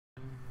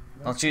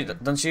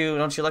Don't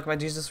you like my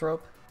Jesus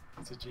robe?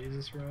 It's a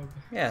Jesus robe.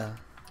 Yeah.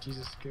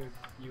 Jesus gave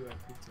you a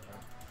pizza.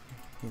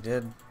 He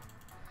did.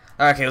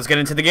 Okay, let's get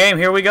into the game.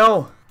 Here we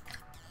go.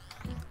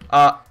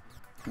 The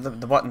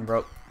button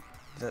broke.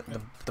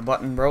 The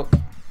button broke.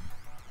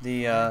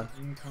 The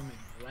incoming.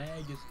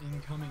 Lag is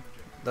incoming,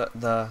 Joe.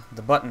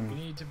 The button. We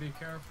need to be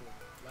careful.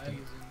 Lag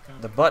is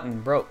incoming. The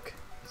button broke.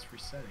 It's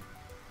resetting.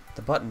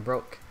 The button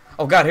broke.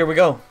 Oh God, here we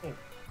go. Oh.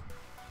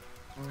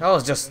 That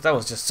was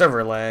just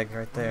server lag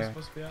right there.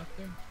 Supposed to be out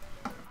there?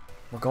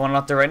 We're going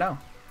out there right now.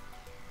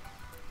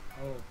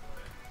 Oh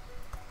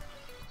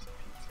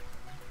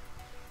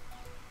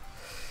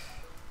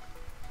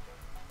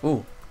boy.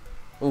 Ooh.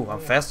 Ooh, I'm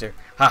faster.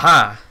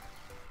 Haha.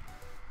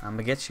 I'm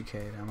gonna get you,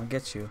 Cade. I'm gonna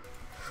get you.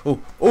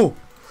 Ooh. Ooh.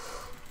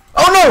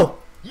 Oh no!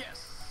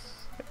 Yes!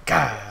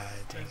 God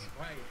dang it. That's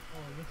right.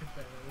 Oh, look at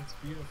that. It looks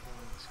beautiful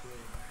on the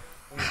screen.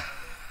 Oh.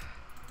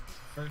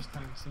 First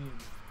time seeing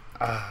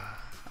that.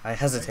 I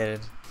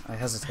hesitated. I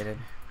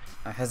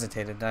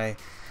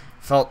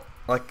felt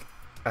like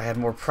I had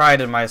more pride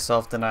in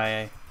myself than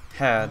I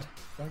had.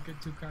 Don't get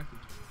too cocky,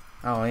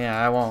 Joey. Oh yeah,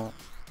 I won't.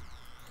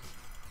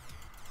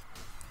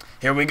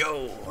 Here we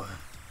go.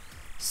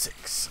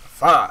 6,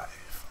 5,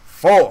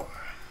 4,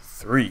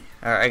 3.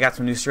 Alright, I got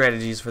some new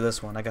strategies for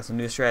this one.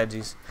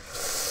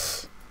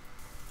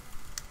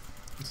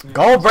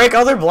 Go break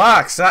other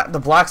blocks, not the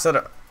blocks that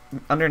are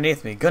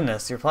underneath me.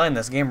 Goodness, you're playing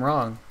this game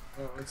wrong.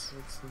 Oh, what's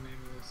the name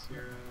of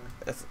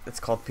this? It's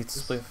called Pizza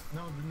Spleef.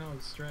 No,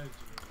 it's strategy.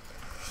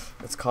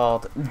 It's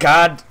called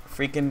God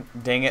freaking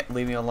dang it,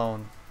 leave me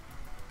alone.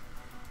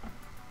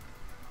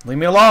 Leave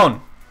me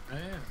alone! I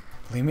am.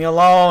 Leave me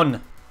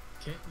alone!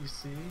 Can't you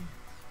see?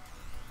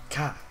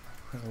 God,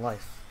 what a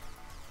life.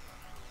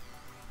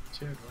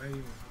 Jared, why are you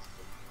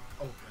invisible?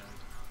 Oh God.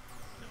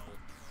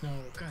 No,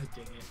 God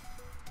dang it.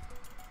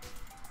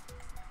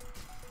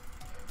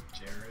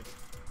 Jared.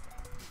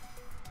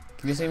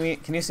 Can you see me?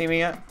 Can you see me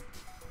yet?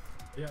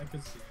 Yeah, I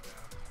can see you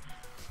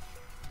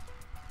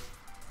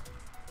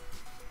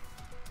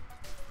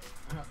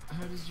now.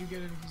 How did you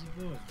get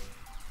invisibility?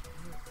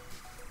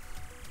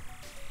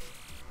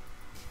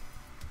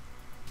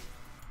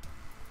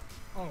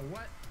 Oh,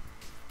 what?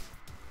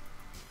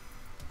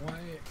 Why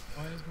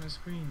is my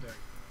screen dark?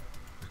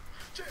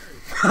 Jerry!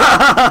 Oh,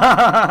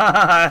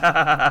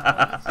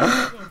 that's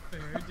not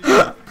fair. Did you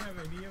have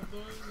any of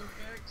those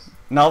effects?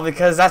 No,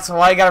 because that's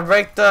why you gotta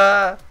break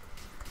the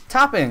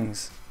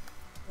toppings.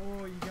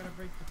 Oh, you gotta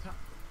break the top.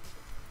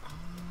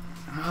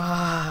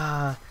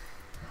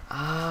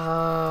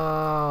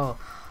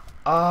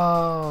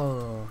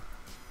 Oh.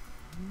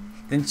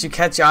 Didn't you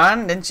catch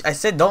on? I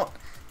said don't.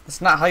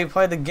 That's not how you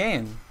play the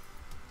game.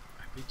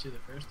 I beat you the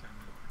first time.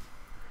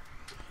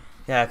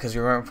 Yeah, because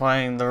you weren't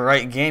playing the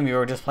right game. You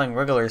were just playing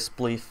regular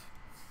Spleef.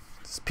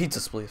 It's Pizza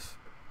Spleef.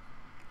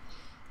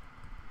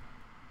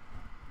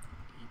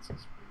 Pizza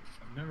Spleef.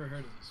 I've never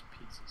heard of this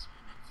Pizza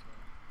Spleef.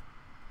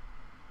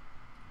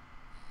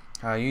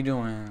 How are you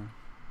doing?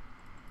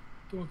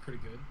 Doing pretty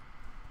good.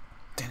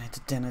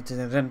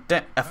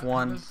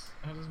 F1.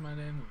 How does my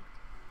name look?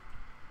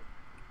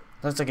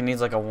 Looks like it needs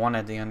like a 1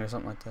 at the end or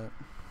something like that.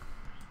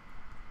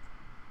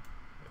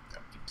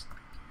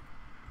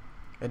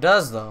 It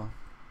does though.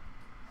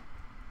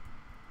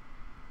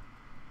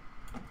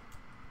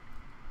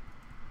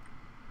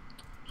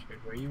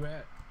 Where you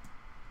at?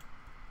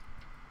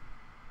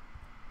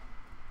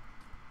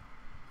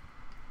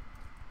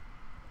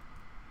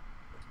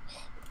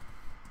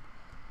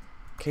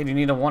 Cade, you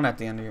need a 1 at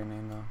the end of your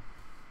name though.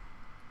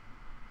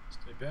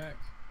 Stay back.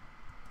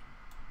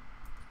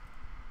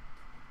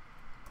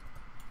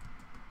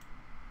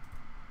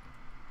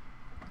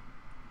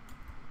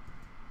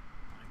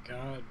 My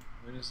God,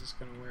 when is this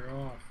gonna wear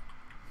off?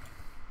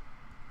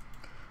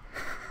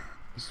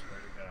 I swear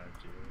to God,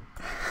 dude.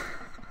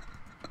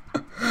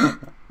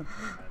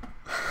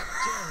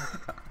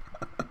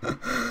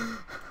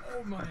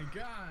 Oh my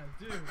God,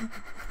 dude.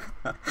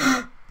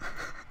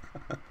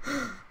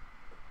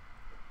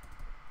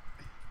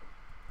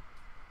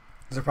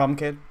 Is there a problem,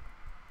 kid?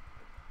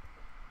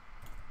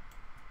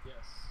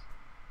 Yes.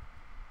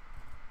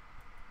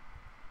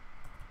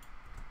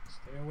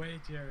 Stay away,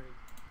 Jared.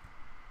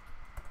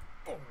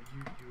 Oh,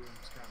 you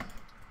almost got me.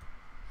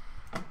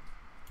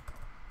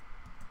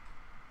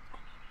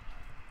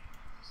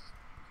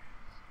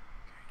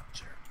 Okay,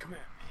 Jared, come at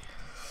me.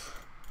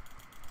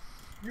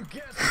 You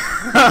guessed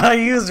it.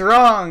 He was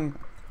wrong.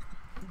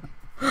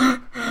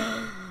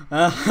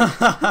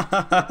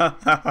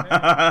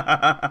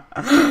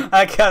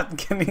 I kept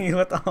getting you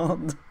with the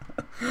hold.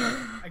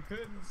 I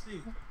couldn't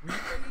see. Were you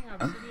taking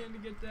obsidian to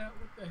get that?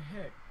 What the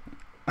heck?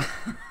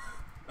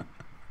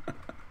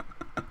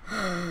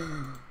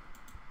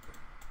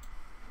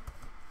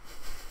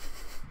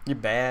 You're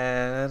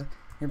bad.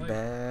 You're Like,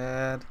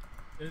 bad.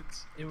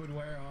 It would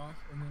wear off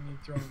and then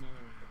you'd throw another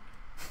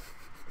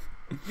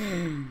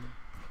one.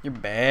 You're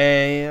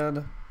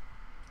bad.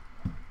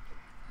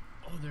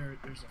 Oh,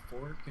 there's a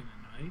fork and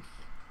a knife?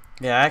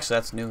 Yeah, actually,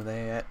 that's new.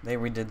 They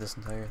redid this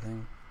entire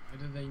thing. Why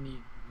do they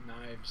need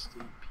knives to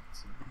eat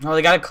pizza? No,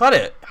 they gotta cut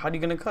it. How are you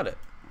gonna cut it?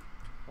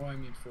 Oh, I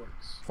mean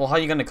forks. Well, how are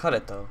you gonna cut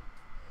it though?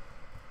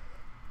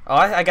 Oh,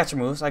 I got your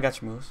moves. I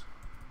got your moves.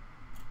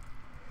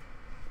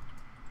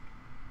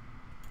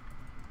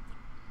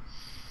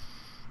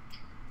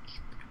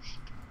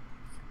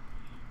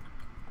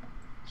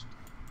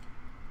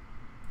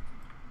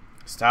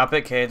 Stop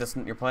it, Cade.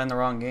 You're playing the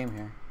wrong game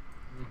here.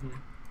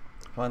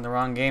 Playing the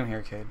wrong game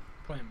here, Cade.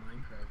 Playing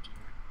Minecraft here.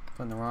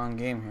 Playing the wrong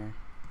game here.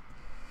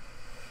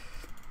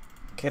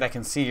 Cade, I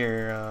can see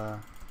your.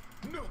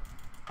 No.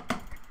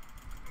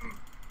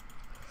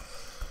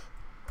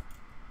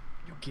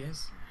 You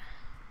guess.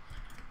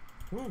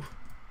 Woo.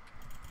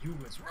 You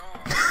was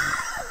wrong.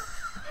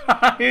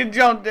 You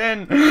jumped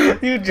in.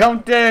 You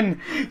jumped in.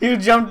 You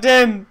jumped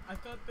in. I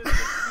thought this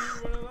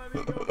would have let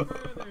me go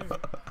further.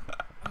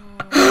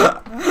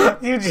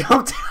 You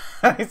jumped.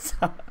 I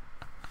saw.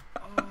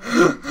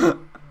 Oh,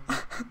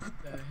 what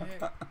the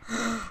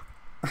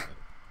heck?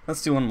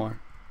 Let's do one more.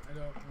 I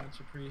don't much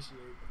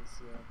appreciate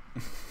this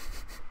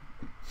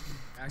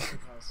act of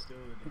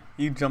hostility.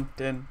 You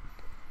jumped in.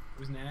 It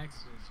was an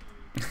accident,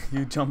 dude.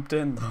 You jumped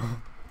in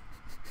though.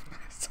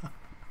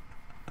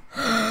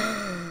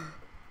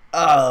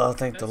 Oh,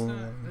 thank the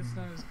Lord. That's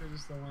not as good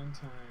as the one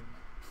time.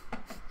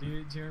 Do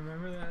you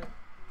remember that?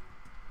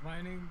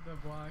 Mining the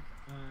block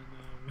on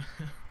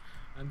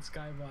on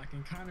Skyblock,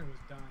 and Connor was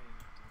dying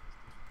after this.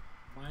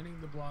 Mining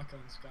the block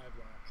on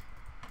Skyblock,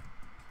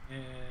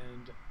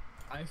 and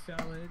I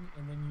fell in,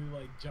 and then you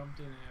like jumped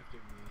in after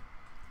me.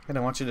 I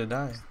don't want you to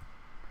die.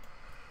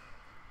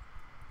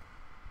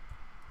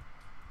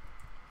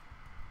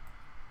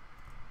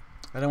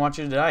 I didn't want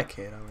you to die,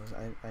 kid.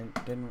 I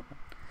didn't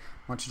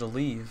want you to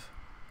leave.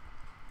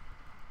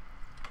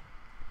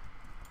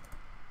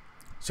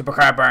 Super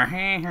crabber.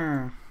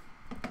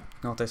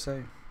 Know what they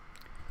say?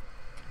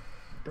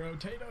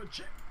 Potato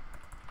chip.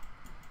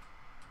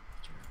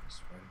 I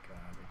swear to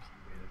God, if you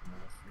waited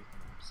another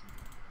freaking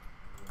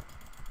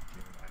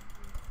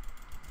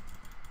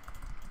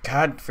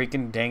God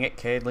freaking dang it,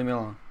 Cade. Leave me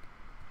alone.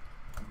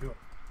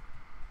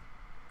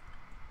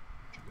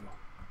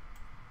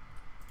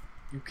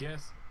 You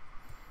guess.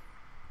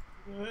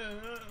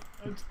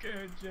 I'm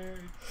scared,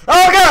 Jerry.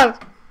 Oh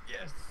God!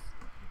 Yes!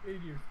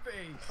 In your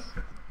face.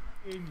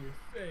 In your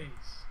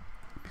face.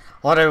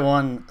 What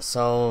everyone,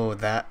 so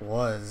that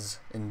was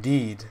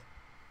indeed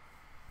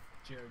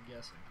Jared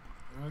guessing.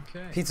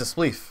 Okay. Pizza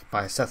Spleef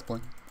by Seth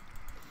Blink.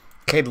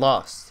 Cade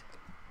lost.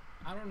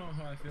 I don't know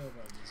how I feel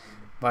about this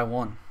game. By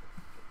 1.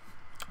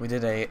 We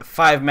did a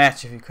 5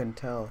 match if you couldn't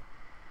tell.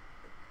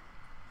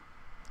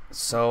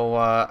 So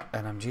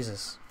and I'm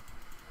Jesus.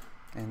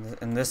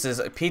 And this is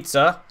a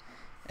pizza,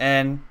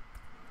 and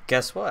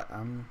guess what?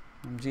 I'm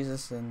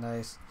Jesus, and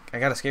I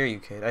gotta scare you,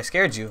 Cade. I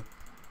scared you.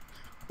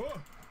 Whoa.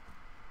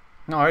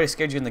 No, I already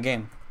scared you in the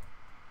game.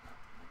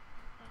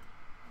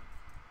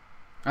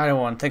 Alright,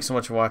 everyone. Thanks so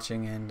much for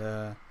watching, and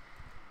we're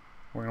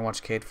gonna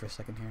watch Cade for a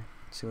second here.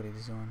 See what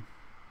he's doing.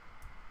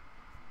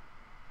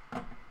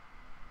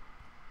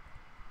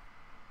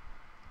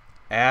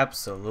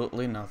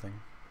 Absolutely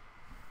nothing.